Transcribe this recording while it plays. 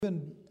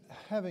Been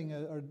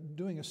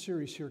doing a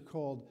series here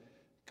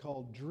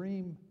called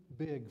Dream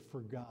Big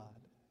for God.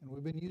 And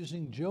we've been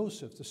using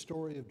Joseph, the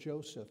story of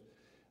Joseph,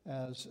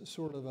 as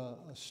sort of a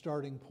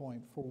starting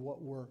point for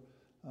what we're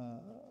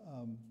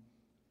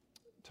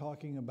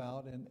talking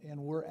about. And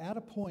we're at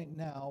a point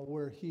now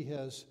where he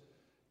has,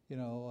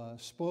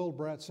 spoiled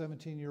brat,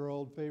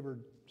 17-year-old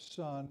favored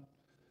son,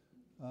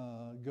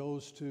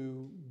 goes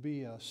to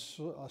be a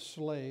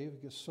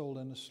slave, gets sold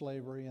into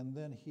slavery, and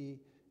then he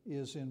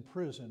is in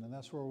prison, and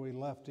that's where we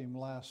left him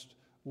last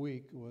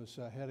week, was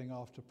heading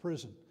off to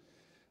prison.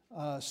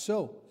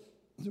 So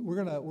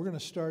we're gonna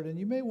start, and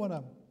you may want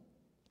to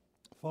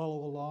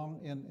follow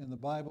along in the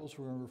Bibles.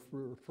 We're going to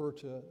refer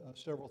to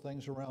several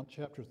things around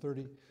chapter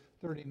 30,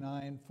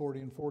 39, 40,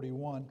 and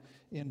 41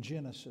 in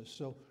Genesis.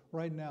 So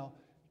right now,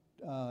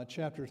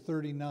 chapter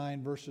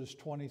 39, verses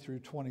 20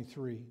 through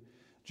 23.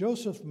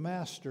 Joseph's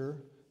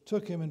master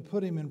took him and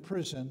put him in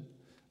prison,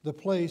 the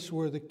place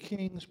where the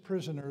king's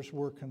prisoners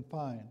were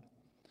confined.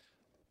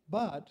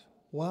 But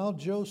while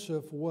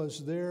Joseph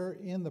was there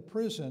in the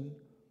prison,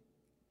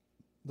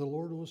 the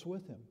Lord was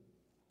with him.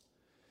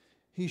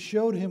 He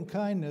showed him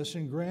kindness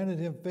and granted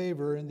him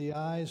favor in the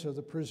eyes of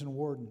the prison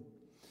warden.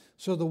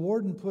 So the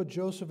warden put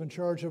Joseph in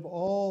charge of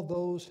all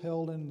those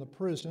held in the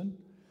prison,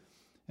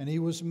 and he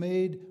was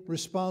made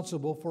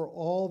responsible for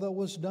all that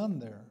was done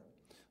there.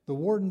 The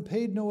warden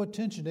paid no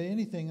attention to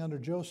anything under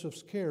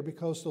Joseph's care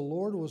because the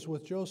Lord was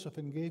with Joseph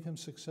and gave him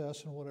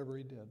success in whatever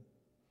he did.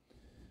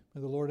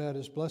 May the Lord add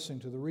his blessing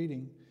to the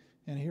reading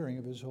and hearing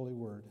of his holy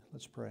word.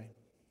 Let's pray.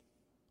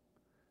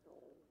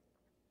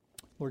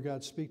 Lord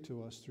God, speak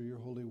to us through your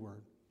holy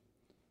word.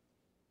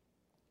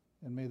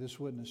 And may this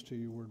witness to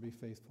your word be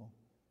faithful.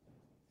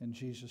 In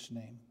Jesus'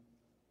 name,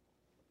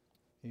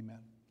 amen.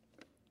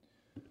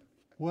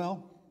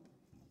 Well,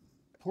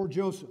 poor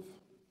Joseph.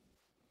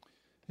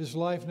 His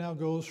life now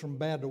goes from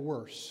bad to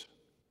worse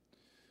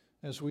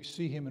as we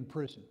see him in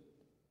prison.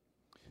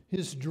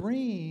 His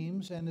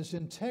dreams and his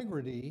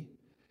integrity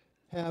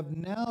have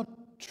now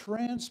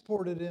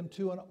transported him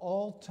to an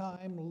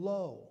all-time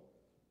low.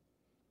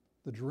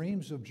 The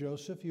dreams of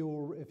Joseph,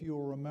 if you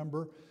will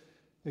remember,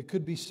 it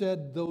could be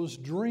said those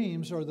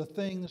dreams are the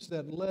things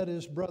that led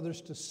his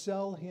brothers to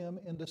sell him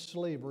into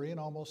slavery and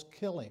almost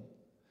kill him.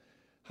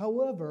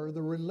 However,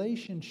 the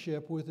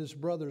relationship with his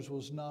brothers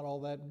was not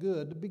all that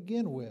good to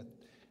begin with.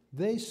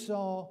 They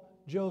saw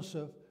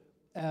Joseph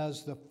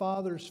as the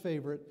father's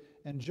favorite,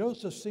 and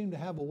Joseph seemed to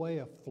have a way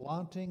of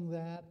flaunting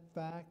that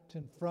fact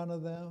in front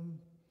of them.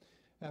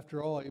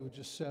 After all, he was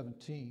just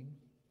 17.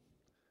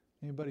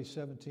 Anybody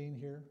 17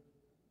 here?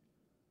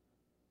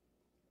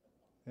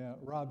 Yeah,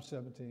 Rob's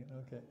 17,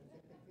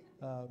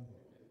 okay.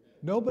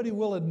 Nobody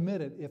will admit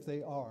it if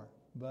they are,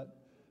 but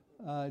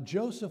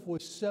Joseph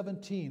was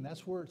 17.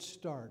 That's where it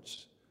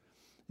starts.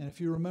 And if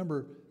you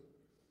remember,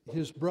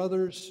 his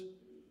brothers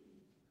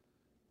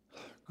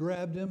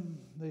grabbed him.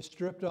 They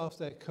stripped off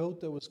that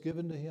coat that was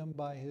given to him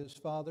by his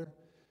father.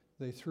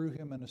 They threw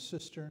him in a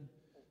cistern.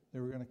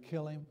 They were going to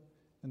kill him.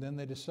 And then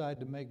they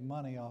decided to make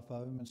money off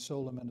of him and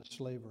sold him into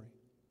slavery.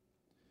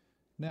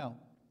 Now,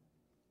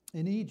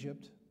 in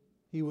Egypt,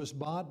 he was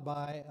bought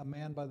by a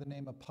man by the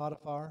name of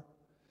Potiphar.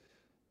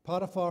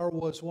 Potiphar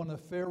was one of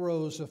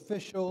Pharaoh's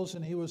officials,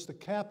 and he was the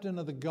captain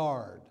of the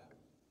guard.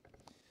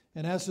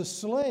 And as a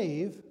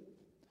slave,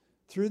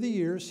 through the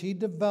years, he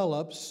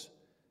develops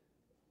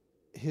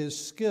his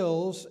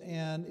skills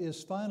and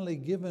is finally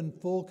given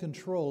full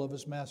control of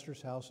his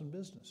master's house and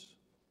business.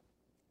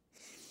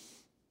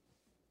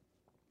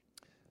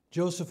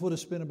 Joseph would have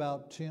spent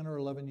about 10 or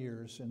 11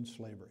 years in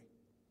slavery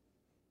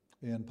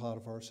in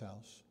Potiphar's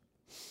house.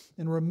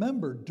 And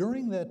remember,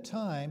 during that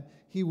time,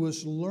 he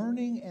was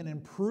learning and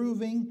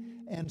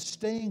improving and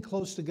staying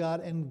close to God,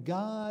 and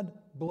God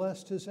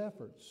blessed his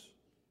efforts.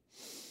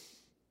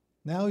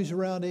 Now he's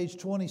around age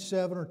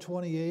 27 or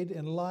 28,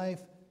 and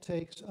life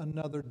takes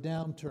another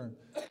downturn.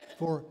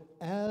 For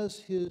as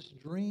his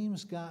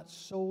dreams got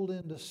sold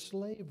into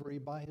slavery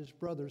by his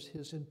brothers,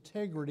 his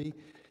integrity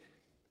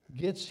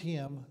gets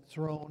him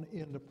thrown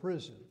into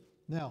prison.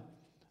 Now,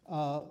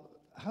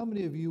 how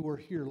many of you were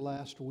here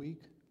last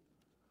week?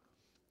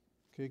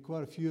 Okay,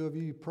 quite a few of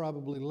you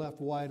probably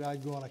left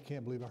wide-eyed going, I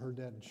can't believe I heard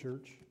that in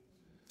church.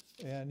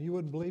 And you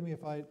wouldn't believe me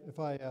if I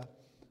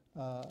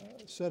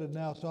said it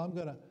now. So I'm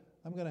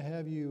gonna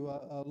have you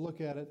look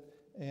at it,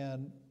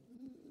 and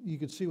you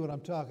can see what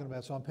I'm talking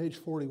about. So on page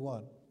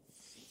 41,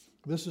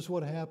 this is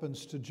what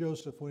happens to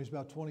Joseph when he's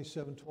about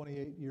 27,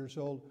 28 years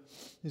old.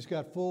 He's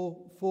got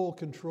full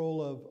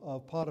control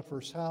of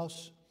Potiphar's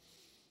house,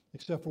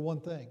 except for one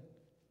thing.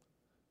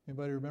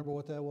 Anybody remember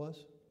what that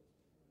was?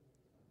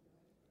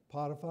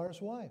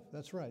 Potiphar's wife.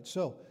 That's right.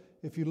 So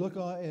if you look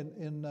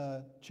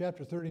in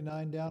chapter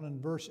 39 down in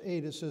verse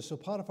 8, it says, So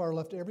Potiphar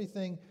left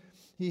everything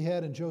he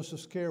had in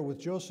Joseph's care with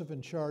Joseph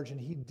in charge,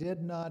 and he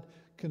did not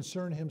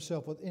concern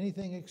himself with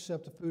anything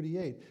except the food he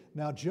ate.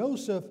 Now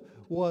Joseph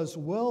was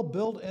well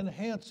built and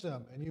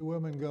handsome. And you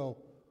women go,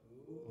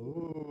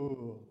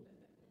 ooh.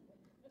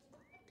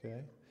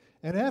 Okay.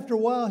 And after a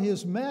while,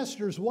 his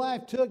master's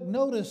wife took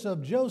notice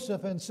of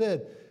Joseph and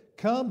said,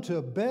 come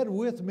to bed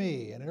with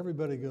me. And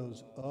everybody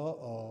goes,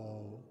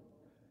 uh-oh.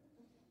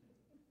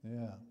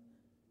 Yeah.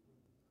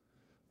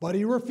 But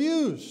he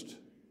refused.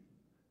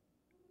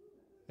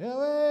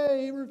 Yeah,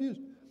 he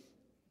refused.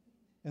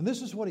 And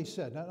this is what he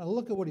said. Now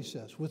look at what he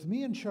says. With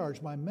me in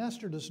charge, my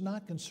master does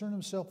not concern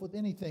himself with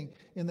anything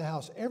in the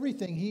house.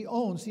 Everything he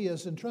owns, he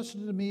has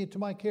entrusted to me, to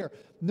my care.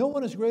 No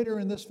one is greater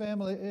in this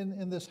family,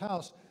 in this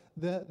house,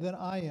 than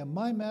I am.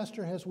 My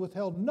master has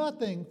withheld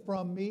nothing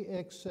from me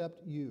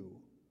except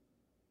you,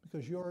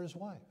 because you're his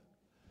wife.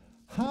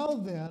 How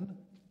then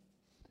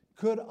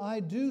could I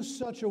do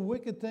such a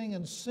wicked thing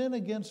and sin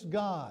against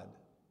God?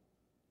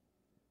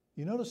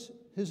 You notice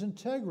his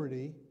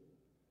integrity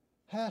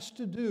has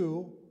to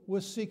do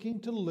with seeking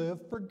to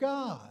live for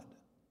God.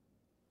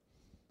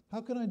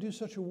 How can I do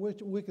such a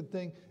wicked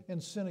thing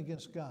and sin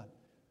against God?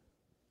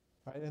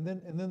 All right, and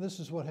then this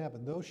is what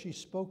happened. Though she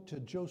spoke to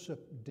Joseph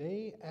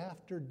day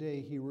after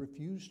day, he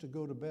refused to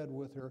go to bed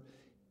with her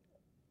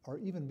or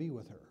even be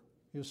with her.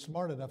 He was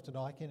smart enough to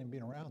know, I can't even be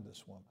around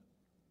this woman.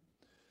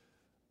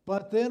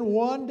 But then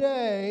one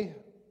day,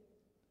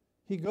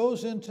 he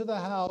goes into the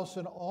house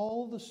and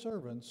all the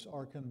servants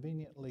are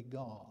conveniently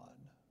gone.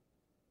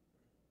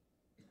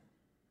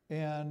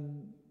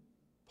 And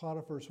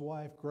Potiphar's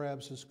wife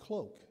grabs his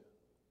cloak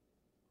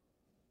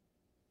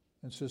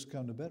and says,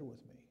 come to bed with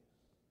me.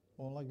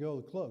 Won't let go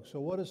of the cloak. So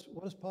what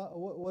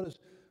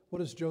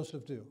does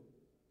Joseph do?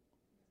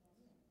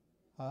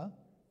 Huh?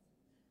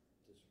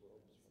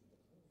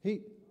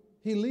 He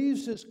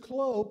leaves his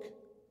cloak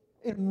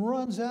and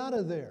runs out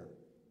of there.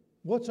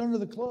 What's under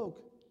the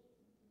cloak?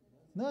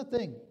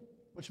 Nothing,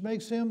 which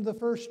makes him the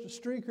first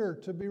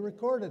streaker to be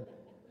recorded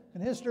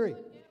in history.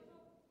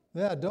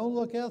 Yeah, don't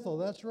look Ethel,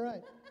 that's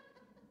right.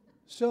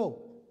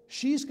 So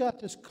she's got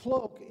this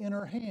cloak in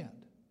her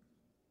hand.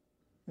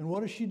 And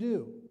what does she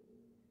do?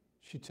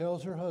 She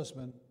tells her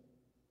husband,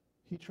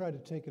 he tried to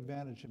take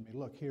advantage of me.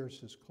 Look, here's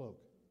his cloak.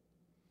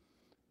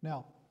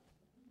 Now,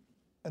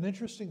 an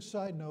interesting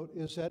side note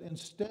is that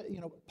instead,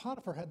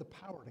 Potiphar had the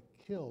power to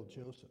kill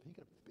Joseph. He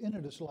could have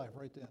ended his life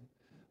right then.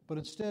 But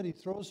instead, he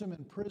throws him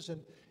in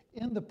prison,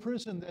 in the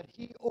prison that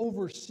he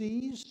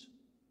oversees,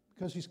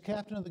 because he's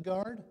captain of the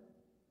guard.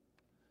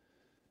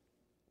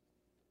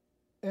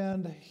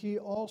 And he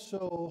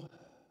also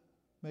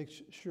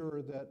makes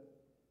sure that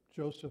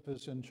Joseph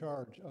is in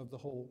charge of the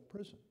whole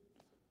prison.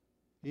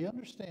 He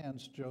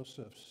understands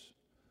Joseph's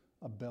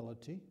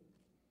ability,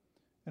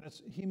 and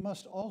he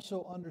must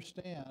also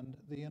understand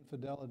the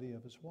infidelity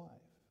of his wife.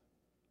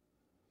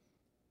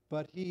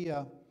 But he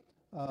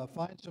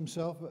finds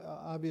himself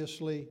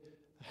obviously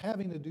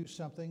having to do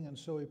something, and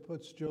so he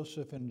puts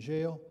Joseph in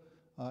jail,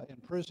 in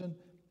prison.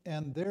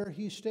 And there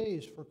he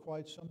stays for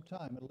quite some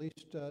time, at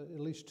least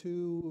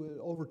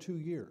over 2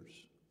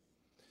 years.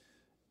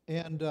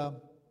 And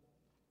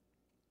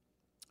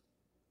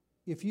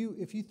if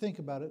you think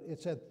about it,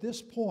 it's at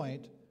this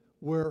point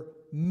where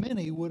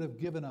many would have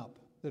given up,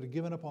 that had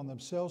given up on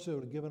themselves, that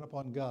would have given up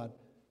on God.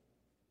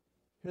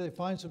 Here he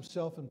finds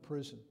himself in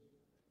prison.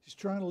 He's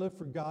trying to live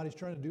for God. He's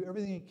trying to do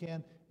everything he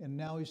can, and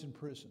now he's in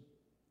prison.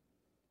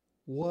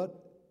 What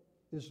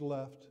is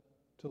left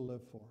to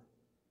live for?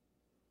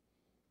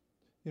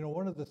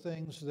 One of the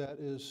things that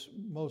is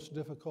most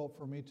difficult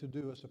for me to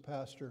do as a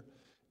pastor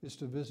is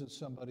to visit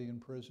somebody in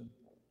prison.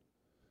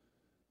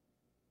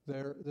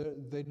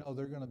 They know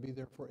they're going to be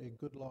there for a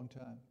good long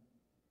time.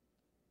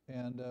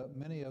 And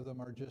many of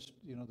them are just,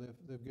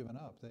 they've given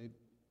up.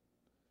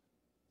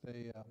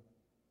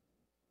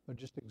 They're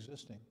just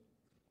existing.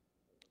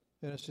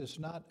 And it's just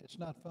not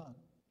fun.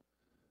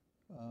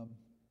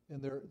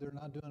 And they're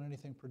not doing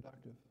anything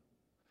productive.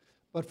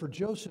 But for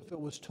Joseph, it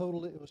was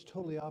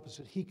totally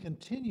opposite. He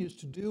continues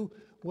to do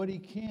what he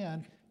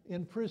can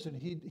in prison.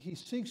 He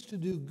seeks to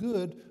do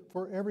good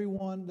for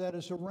everyone that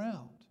is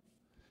around.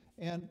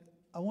 And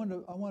I want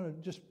to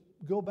just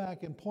go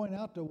back and point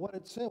out to what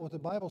it said. What the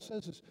Bible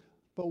says is,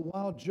 but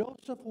while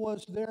Joseph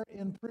was there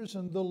in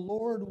prison, the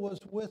Lord was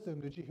with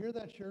him. Did you hear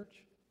that,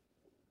 church?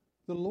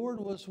 The Lord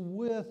was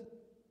with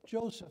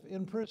Joseph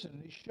in prison,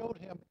 and he showed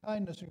him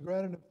kindness and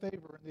gratitude and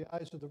favor in the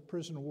eyes of the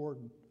prison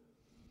warden.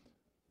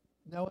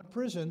 Now in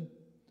prison,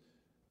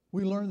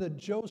 we learn that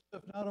Joseph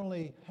not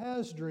only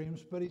has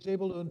dreams, but he's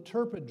able to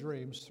interpret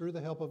dreams through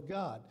the help of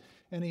God.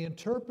 And he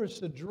interprets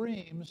the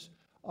dreams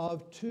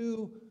of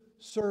two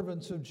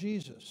servants of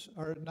Jesus,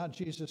 or not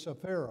Jesus,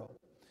 of Pharaoh.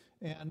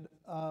 And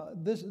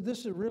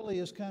this really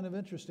is kind of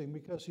interesting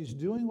because he's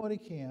doing what he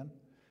can,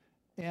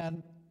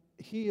 and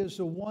he is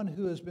the one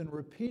who has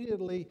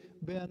repeatedly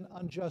been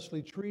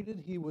unjustly treated.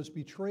 He was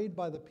betrayed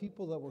by the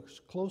people that were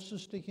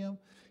closest to him.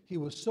 He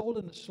was sold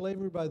into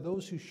slavery by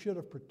those who should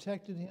have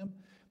protected him.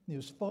 He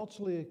was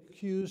falsely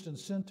accused and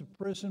sent to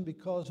prison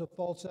because of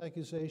false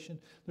accusation.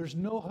 There's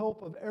no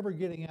hope of ever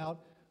getting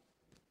out,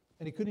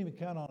 and he couldn't even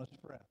count on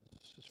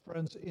his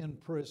friends in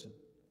prison.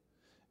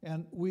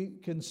 And we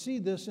can see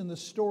this in the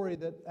story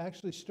that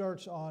actually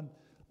starts on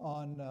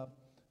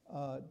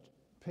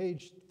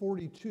page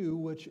 42,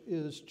 which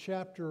is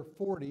chapter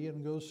 40,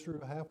 and goes through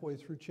halfway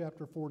through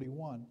chapter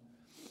 41.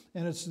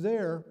 And it's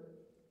there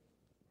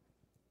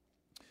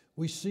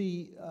we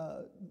see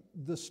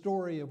the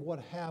story of what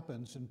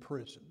happens in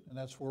prison, and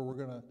that's where we're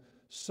going to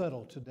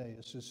settle today.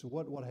 It's just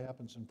what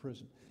happens in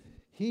prison.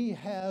 He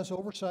has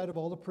oversight of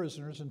all the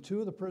prisoners, and two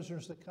of the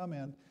prisoners that come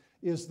in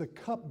is the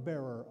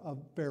cupbearer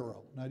of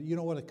Pharaoh. Now, do you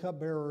know what a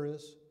cupbearer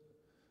is?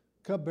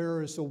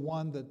 Cupbearer is the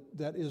one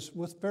that is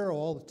with Pharaoh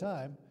all the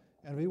time,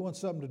 and if he wants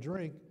something to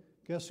drink,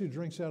 guess who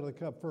drinks out of the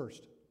cup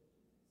first?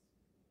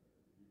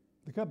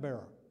 The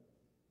cupbearer.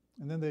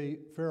 And then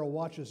Pharaoh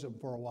watches him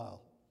for a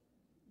while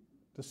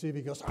to see if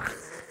he goes,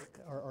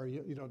 or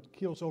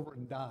keels over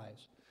and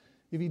dies.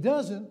 If he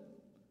doesn't,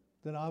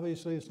 then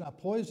obviously it's not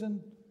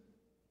poison,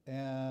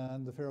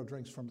 and the Pharaoh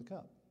drinks from the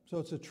cup. So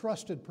it's a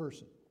trusted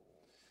person.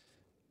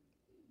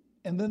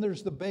 And then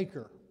there's the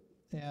baker.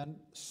 And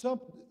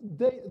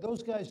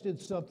those guys did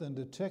something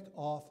to tick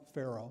off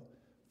Pharaoh.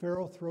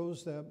 Pharaoh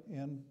throws them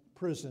in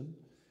prison,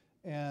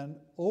 and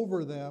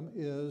over them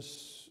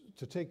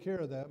to take care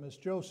of them is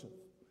Joseph.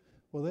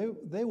 Well,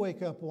 they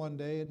wake up one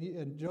day,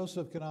 and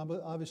Joseph can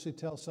obviously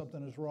tell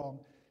something is wrong.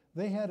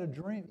 They had a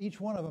dream.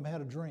 Each one of them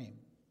had a dream.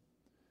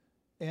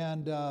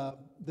 And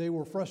they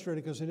were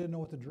frustrated because they didn't know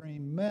what the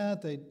dream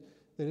meant. They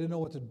didn't know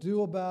what to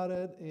do about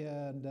it.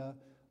 And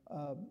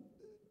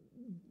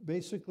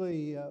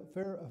basically,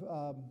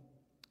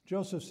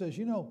 Joseph says,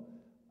 the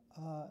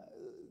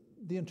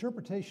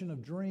interpretation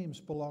of dreams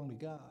belong to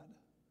God.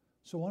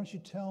 So why don't you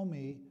tell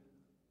me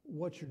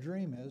what your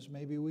dream is?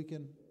 Maybe we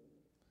can,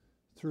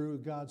 through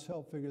God's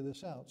help, figure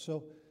this out.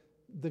 So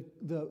the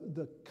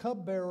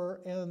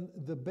cupbearer and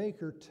the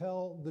baker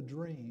tell the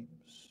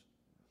dreams.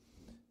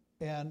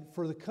 And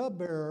for the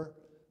cupbearer,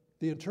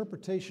 the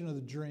interpretation of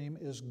the dream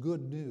is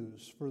good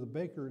news. For the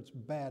baker, it's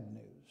bad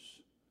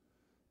news.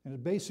 And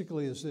it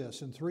basically is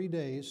this. In 3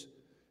 days,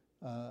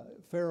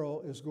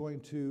 Pharaoh is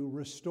going to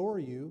restore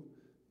you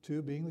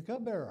to being the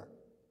cupbearer.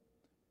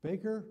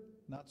 Baker,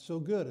 not so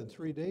good. In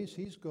 3 days,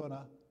 he's going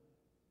to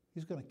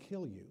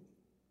kill you.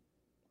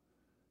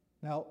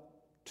 Now,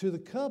 to the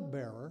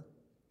cupbearer,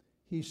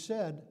 he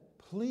said,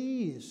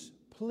 please,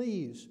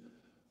 please,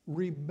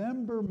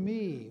 remember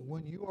me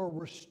when you are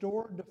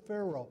restored to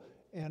Pharaoh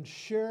and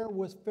share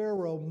with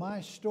Pharaoh my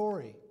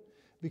story,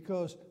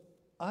 because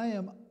I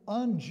am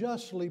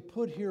unjustly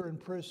put here in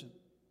prison.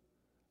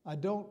 I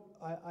don't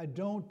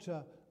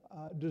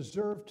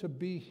deserve to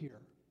be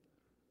here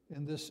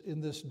in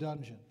this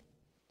dungeon.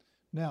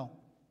 Now,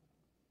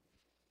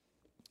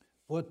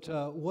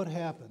 what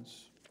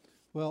happens?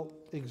 Well,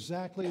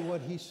 exactly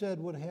what he said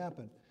would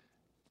happen.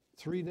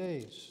 3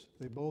 days,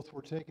 they both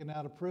were taken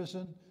out of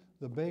prison.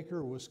 The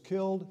baker was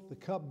killed. The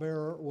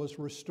cupbearer was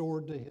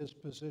restored to his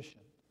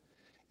position.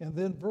 And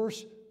then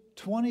verse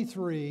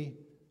 23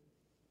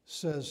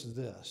 says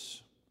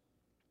this.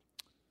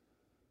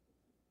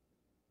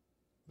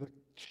 The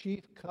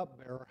chief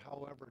cupbearer,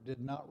 however, did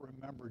not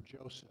remember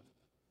Joseph.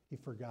 He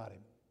forgot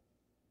him.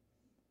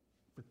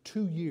 For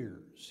 2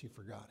 years, he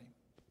forgot him.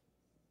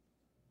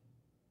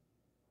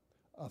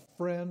 A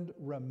friend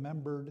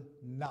remembered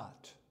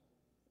not.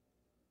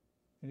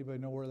 Anybody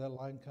know where that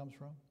line comes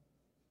from?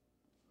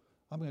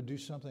 I'm going to do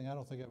something I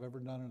don't think I've ever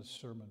done in a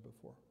sermon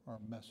before, or a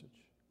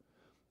message.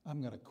 I'm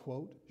going to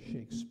quote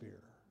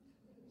Shakespeare.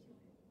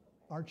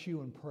 Aren't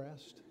you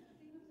impressed?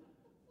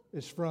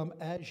 It's from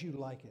As You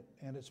Like It,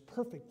 and it's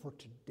perfect for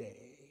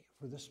today,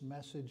 for this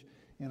message,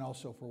 and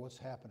also for what's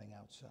happening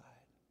outside.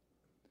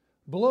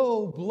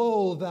 Blow,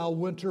 blow, thou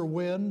winter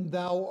wind,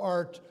 thou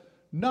art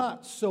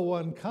not so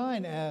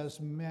unkind as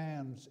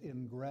man's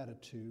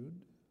ingratitude.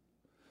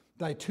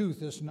 Thy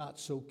tooth is not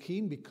so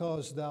keen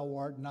because thou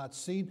art not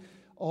seen,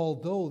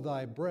 although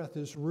thy breath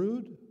is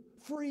rude.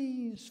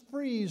 Freeze,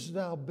 freeze,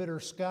 thou bitter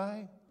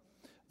sky.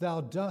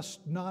 Thou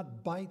dost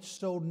not bite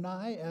so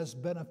nigh as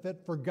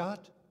benefit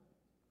forgot.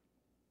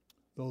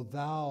 Though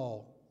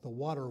thou the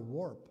water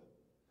warp,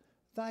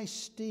 thy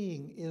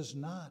sting is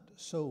not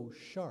so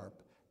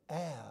sharp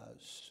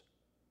as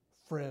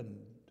friend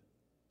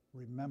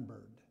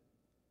remembered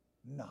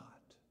not.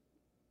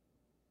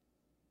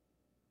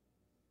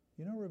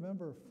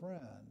 Remember a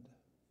friend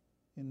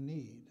in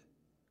need.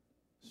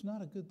 It's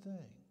not a good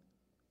thing.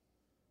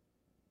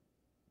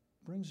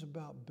 It brings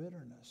about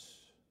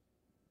bitterness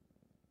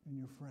in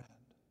your friend.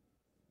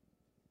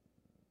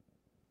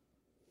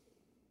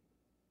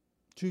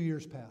 2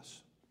 years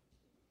pass.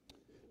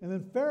 And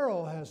then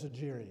Pharaoh has a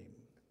dream.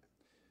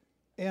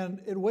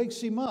 And it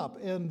wakes him up.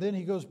 And then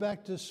he goes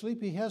back to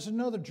sleep. He has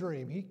another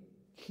dream.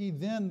 He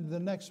then, the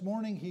next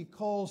morning, he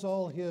calls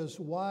all his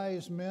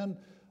wise men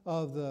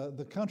of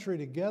the country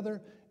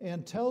together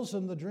and tells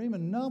them the dream,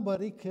 and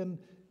nobody can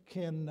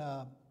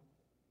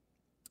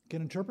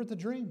interpret the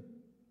dream.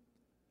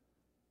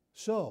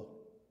 So,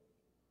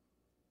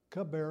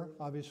 cupbearer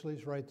obviously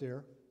is right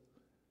there,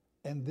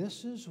 and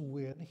this is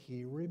when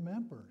he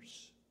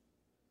remembers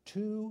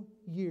 2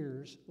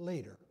 years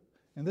later.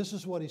 And this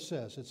is what he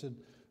says. It's in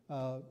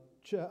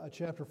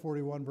chapter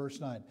 41, verse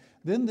 9.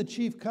 Then the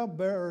chief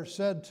cupbearer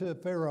said to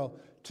Pharaoh,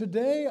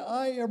 "Today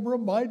I am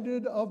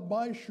reminded of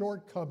my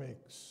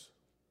shortcomings."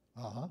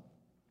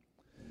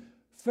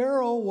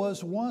 Pharaoh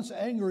was once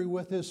angry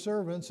with his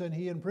servants, and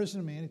he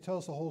imprisoned me. And he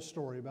tells the whole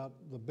story about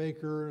the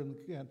baker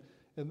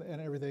and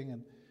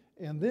everything.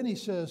 And then he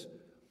says,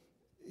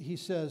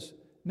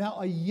 now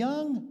a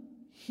young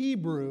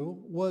Hebrew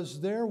was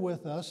there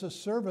with us, a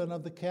servant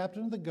of the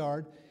captain of the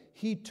guard.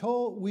 We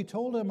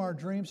told him our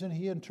dreams, and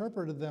he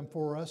interpreted them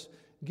for us,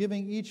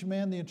 giving each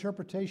man the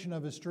interpretation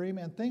of his dream,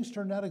 and things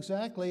turned out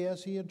exactly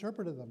as he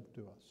interpreted them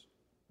to us.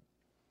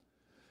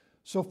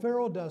 So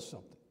Pharaoh does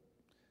something.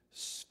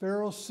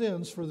 Pharaoh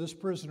sends for this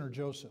prisoner,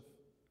 Joseph.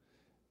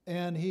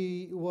 And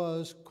he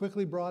was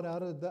quickly brought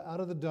out of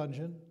the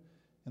dungeon,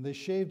 and they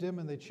shaved him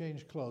and they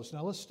changed clothes.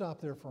 Now let's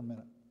stop there for a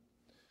minute.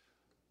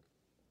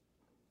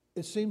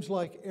 It seems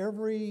like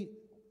every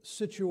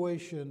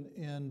situation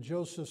in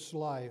Joseph's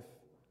life,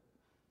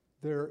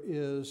 there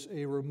is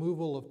a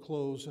removal of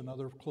clothes and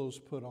other clothes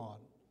put on.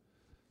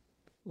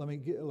 Let me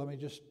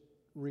just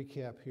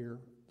recap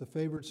here. The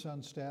favored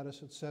son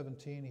status at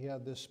 17, he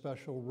had this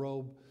special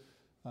robe.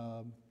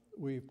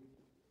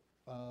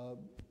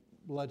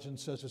 Legend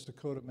says it's a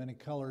coat of many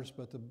colors,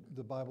 but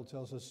the Bible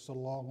tells us it's a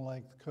long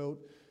length coat,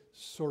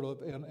 sort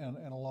of,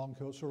 and a long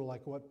coat, sort of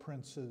like what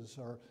princes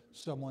or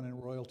someone in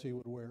royalty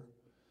would wear.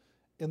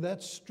 And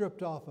that's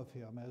stripped off of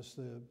him as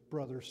the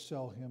brothers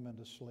sell him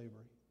into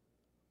slavery.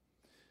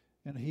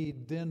 And he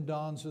then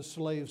dons a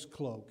slave's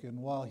cloak. And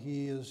while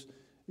he is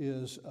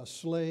a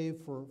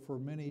slave for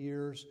many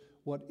years,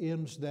 what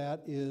ends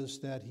that is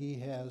that he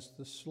has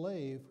the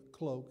slave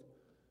cloak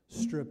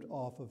stripped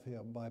off of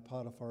him by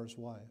Potiphar's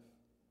wife.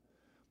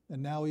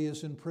 And now he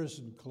is in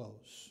prison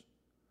clothes.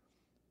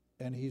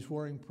 And he's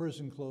wearing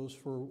prison clothes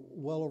for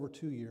well over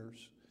 2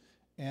 years.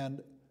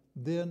 And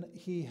then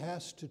he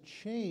has to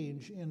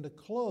change into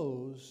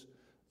clothes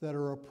that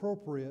are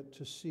appropriate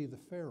to see the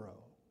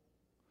Pharaoh.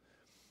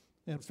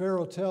 And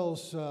Pharaoh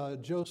tells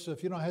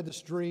Joseph, I had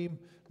this dream,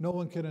 no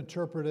one can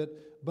interpret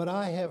it, but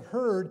I have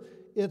heard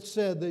it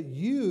said that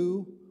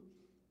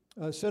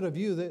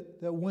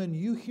that when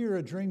you hear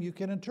a dream, you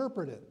can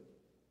interpret it.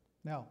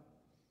 Now,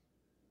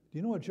 do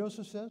you know what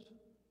Joseph says?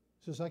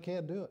 He says, I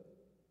can't do it.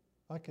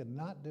 I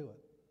cannot do it.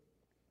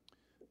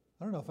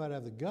 I don't know if I'd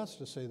have the guts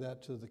to say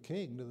that to the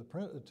king,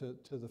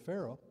 to the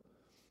Pharaoh.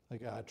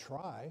 Like, I'd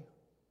try.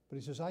 But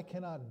he says, I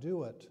cannot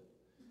do it.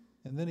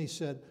 And then he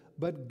said,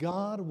 but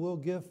God will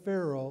give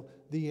Pharaoh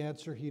the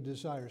answer he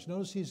desires.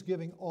 Notice he's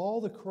giving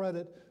all the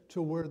credit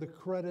to where the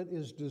credit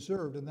is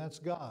deserved, and that's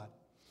God.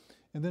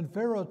 And then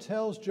Pharaoh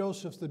tells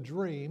Joseph the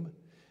dream,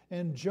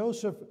 and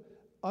Joseph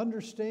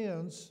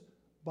understands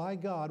by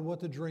God what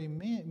the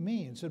dream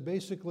means. It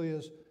basically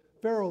is,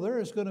 Pharaoh, there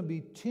is going to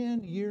be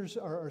 10 years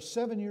or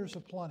 7 years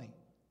of plenty.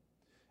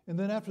 And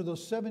then after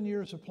those 7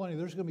 years of plenty,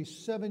 there's going to be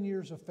 7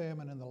 years of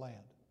famine in the land.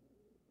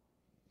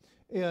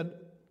 And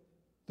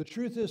the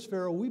truth is,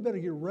 Pharaoh, we better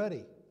get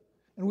ready.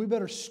 And we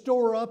better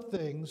store up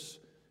things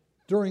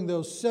during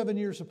those 7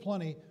 years of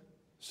plenty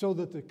so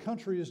that the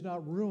country is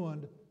not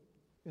ruined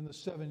in the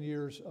 7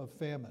 years of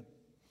famine.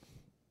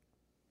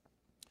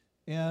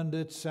 And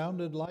it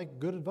sounded like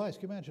good advice.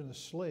 Can you imagine a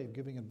slave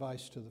giving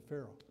advice to the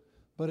Pharaoh?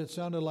 But it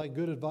sounded like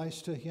good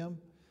advice to him.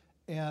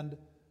 And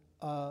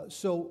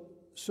so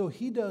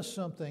he does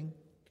something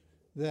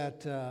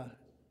that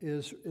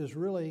is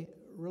really,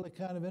 really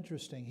kind of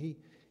interesting.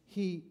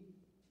 He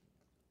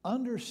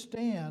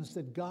understands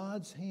that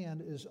God's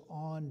hand is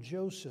on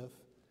Joseph,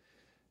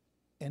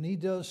 and he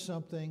does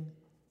something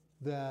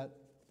that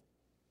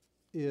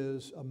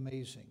is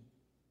amazing.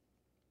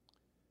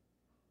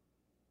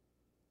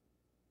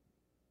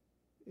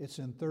 It's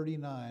in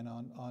 39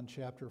 on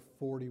chapter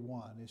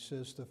 41. It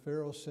says, the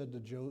Pharaoh said to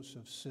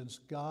Joseph, since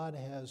God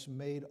has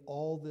made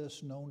all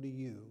this known to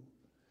you,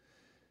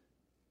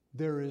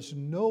 there is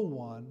no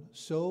one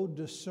so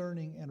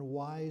discerning and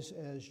wise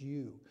as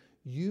you.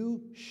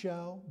 You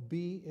shall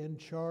be in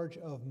charge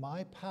of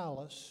my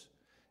palace,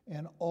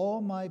 and all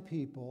my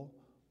people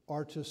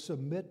are to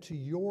submit to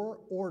your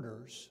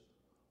orders.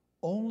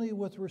 Only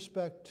with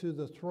respect to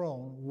the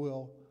throne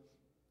will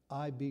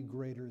I be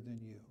greater than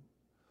you.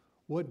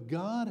 What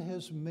God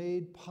has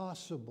made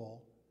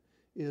possible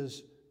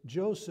is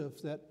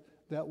Joseph,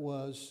 that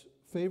was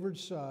favored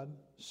son,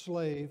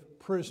 slave,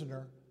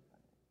 prisoner.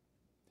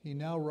 He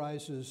now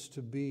rises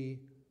to be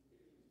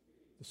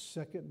the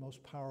second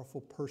most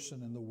powerful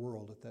person in the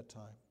world at that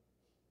time.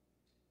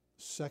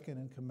 Second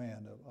in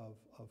command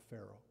of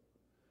Pharaoh.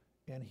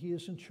 And he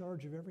is in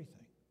charge of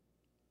everything.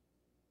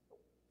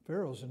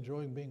 Pharaoh's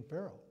enjoying being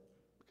Pharaoh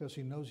because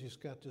he knows he's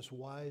got this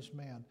wise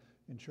man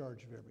in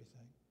charge of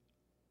everything.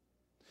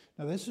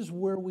 Now, this is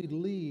where we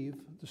leave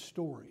the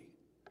story.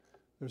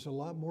 There's a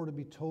lot more to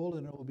be told,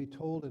 and it will be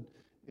told in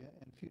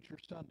future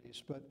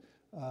Sundays. But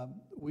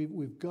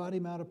we've got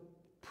him out of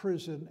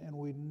prison, and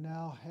we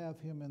now have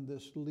him in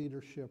this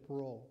leadership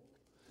role.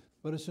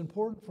 But it's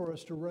important for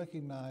us to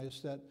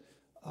recognize that,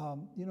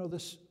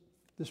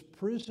 this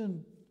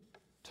prison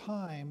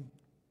time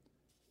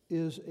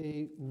is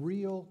a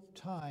real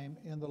time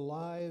in the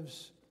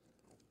lives,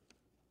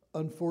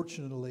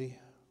 unfortunately,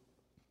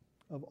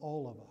 of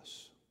all of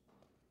us.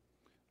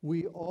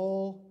 We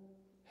all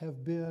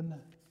have been,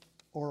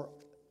 or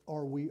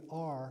or we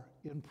are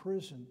in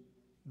prison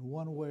in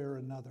one way or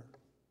another.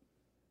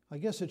 We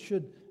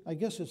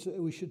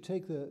should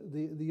take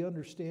the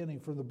understanding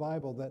from the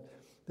Bible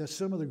that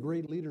some of the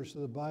great leaders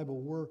of the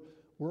Bible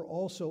were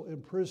also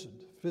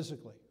imprisoned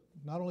physically.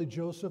 Not only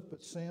Joseph,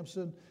 but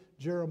Samson,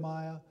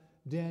 Jeremiah,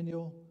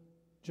 Daniel,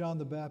 John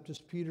the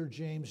Baptist, Peter,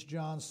 James,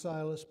 John,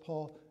 Silas,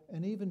 Paul,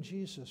 and even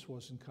Jesus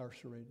was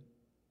incarcerated.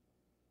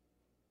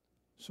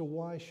 So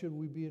why should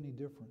we be any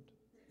different?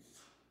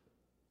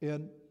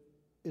 And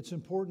it's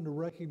important to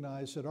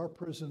recognize that our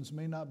prisons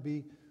may not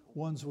be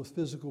ones with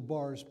physical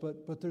bars,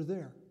 but they're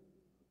there.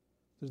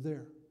 They're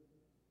there.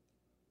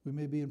 We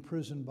may be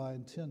imprisoned by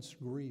intense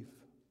grief,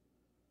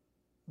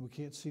 and we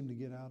can't seem to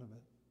get out of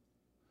it.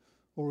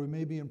 Or we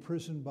may be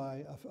imprisoned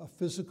by a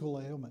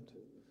physical ailment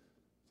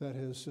that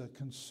has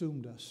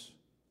consumed us.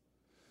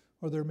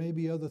 Or there may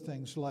be other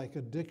things like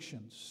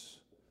addictions,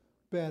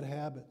 bad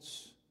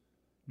habits,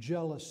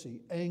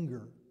 jealousy,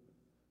 anger,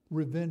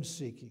 revenge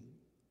seeking.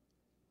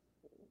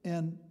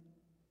 And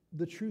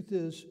the truth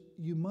is,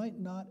 you might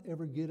not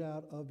ever get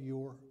out of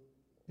your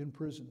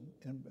prison.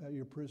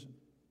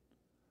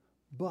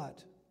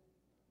 But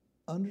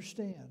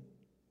understand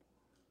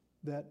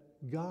that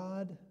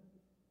God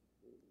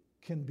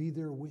can be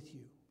there with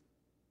you.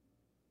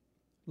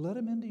 Let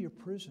him into your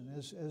prison,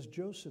 as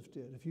Joseph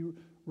did. If you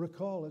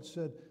recall, it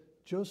said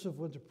Joseph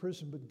went to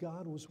prison, but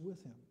God was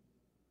with him.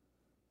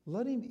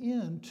 Let him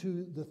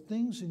into the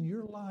things in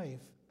your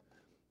life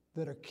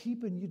that are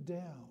keeping you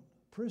down.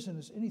 Prison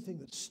is anything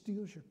that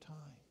steals your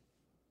time,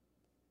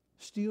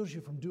 steals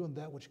you from doing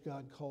that which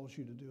God calls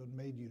you to do and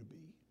made you to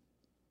be.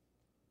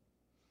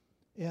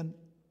 And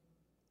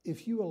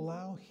if you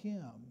allow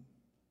him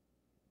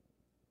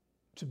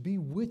to be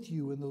with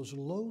you in those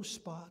low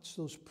spots,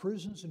 those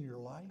prisons in your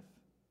life,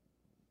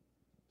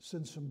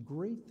 then some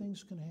great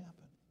things can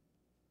happen.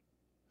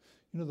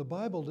 You know, the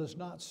Bible does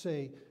not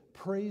say,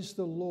 praise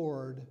the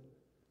Lord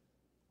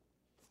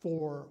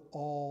for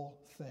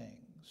all things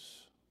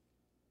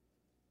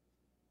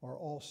or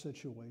all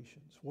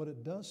situations. What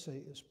it does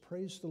say is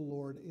praise the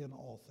Lord in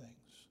all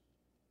things.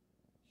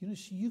 You know,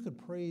 see, you can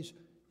praise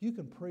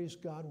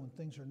God when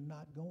things are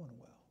not going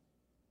well.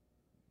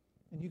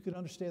 And you can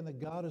understand that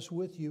God is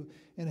with you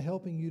and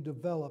helping you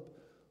develop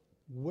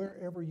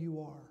wherever you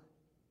are.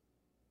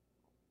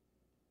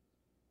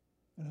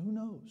 And who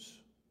knows?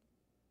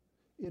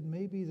 It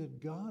may be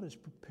that God is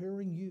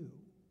preparing you